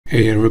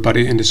Hey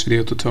everybody, in this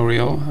video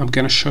tutorial I'm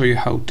gonna show you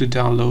how to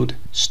download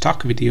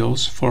stock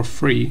videos for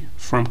free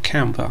from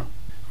Canva.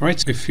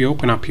 Alright, so if you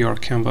open up your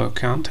Canva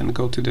account and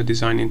go to the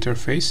design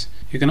interface,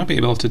 you're gonna be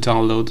able to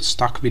download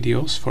stock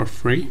videos for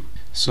free.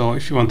 So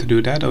if you want to do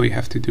that, all you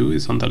have to do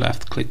is on the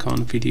left click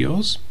on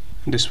videos,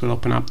 and this will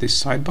open up this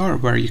sidebar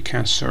where you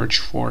can search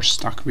for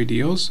stock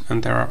videos,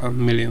 and there are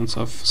millions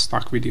of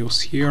stock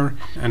videos here,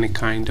 any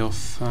kind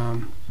of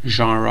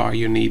genre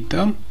you need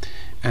them.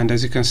 And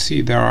as you can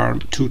see, there are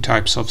two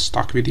types of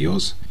stock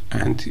videos,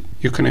 and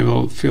you can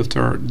even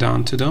filter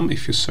down to them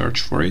if you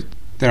search for it.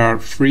 There are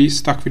free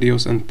stock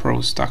videos and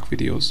pro stock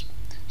videos.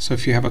 So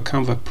if you have a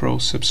Canva Pro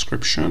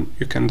subscription,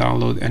 you can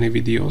download any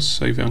videos,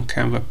 so even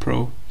Canva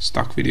Pro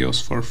stock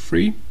videos for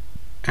free.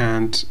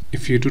 And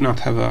if you do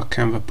not have a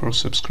Canva Pro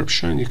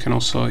subscription, you can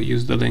also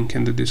use the link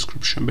in the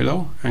description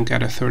below and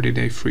get a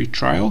 30-day free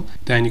trial.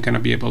 Then you're going to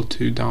be able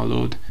to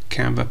download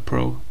Canva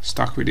Pro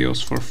stock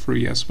videos for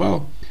free as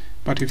well.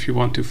 But if you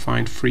want to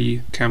find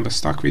free Canva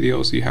stock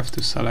videos, you have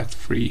to select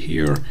free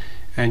here,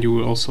 and you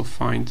will also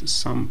find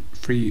some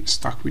free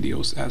stock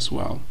videos as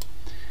well.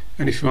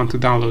 And if you want to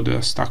download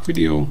a stock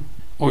video,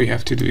 all you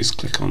have to do is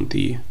click on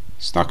the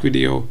stock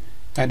video,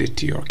 add it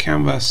to your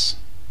canvas,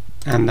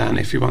 and then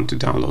if you want to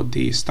download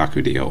the stock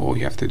video, all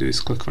you have to do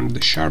is click on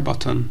the share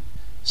button,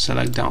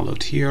 select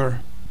download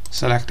here,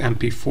 select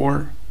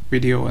MP4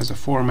 video as a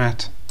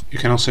format. You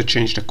can also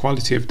change the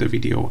quality of the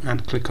video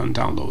and click on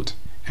download.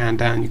 And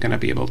then you're going to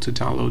be able to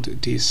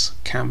download these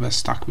Canva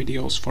stock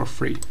videos for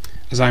free.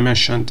 As I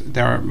mentioned,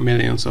 there are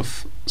millions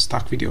of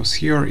stock videos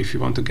here. If you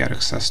want to get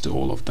access to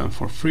all of them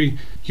for free,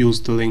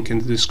 use the link in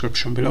the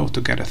description below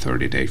to get a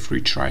 30-day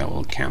free trial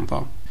on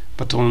Canva.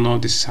 But all in all,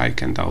 this is how you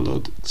can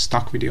download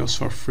stock videos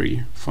for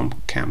free from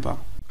Canva.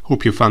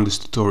 Hope you found this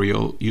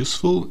tutorial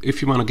useful.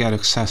 If you want to get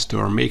access to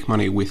our Make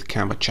Money with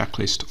Canva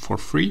checklist for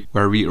free,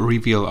 where we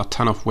reveal a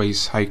ton of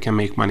ways how you can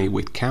make money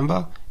with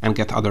Canva and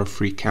get other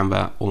free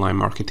Canva online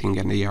marketing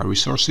and AI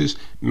resources,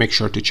 make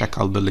sure to check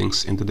out the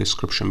links in the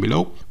description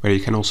below, where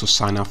you can also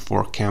sign up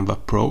for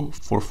Canva Pro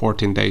for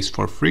 14 days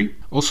for free.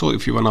 Also,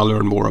 if you want to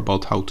learn more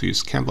about how to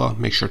use Canva,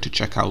 make sure to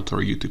check out our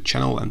YouTube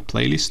channel and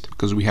playlist,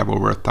 because we have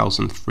over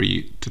 1,000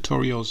 free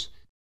tutorials.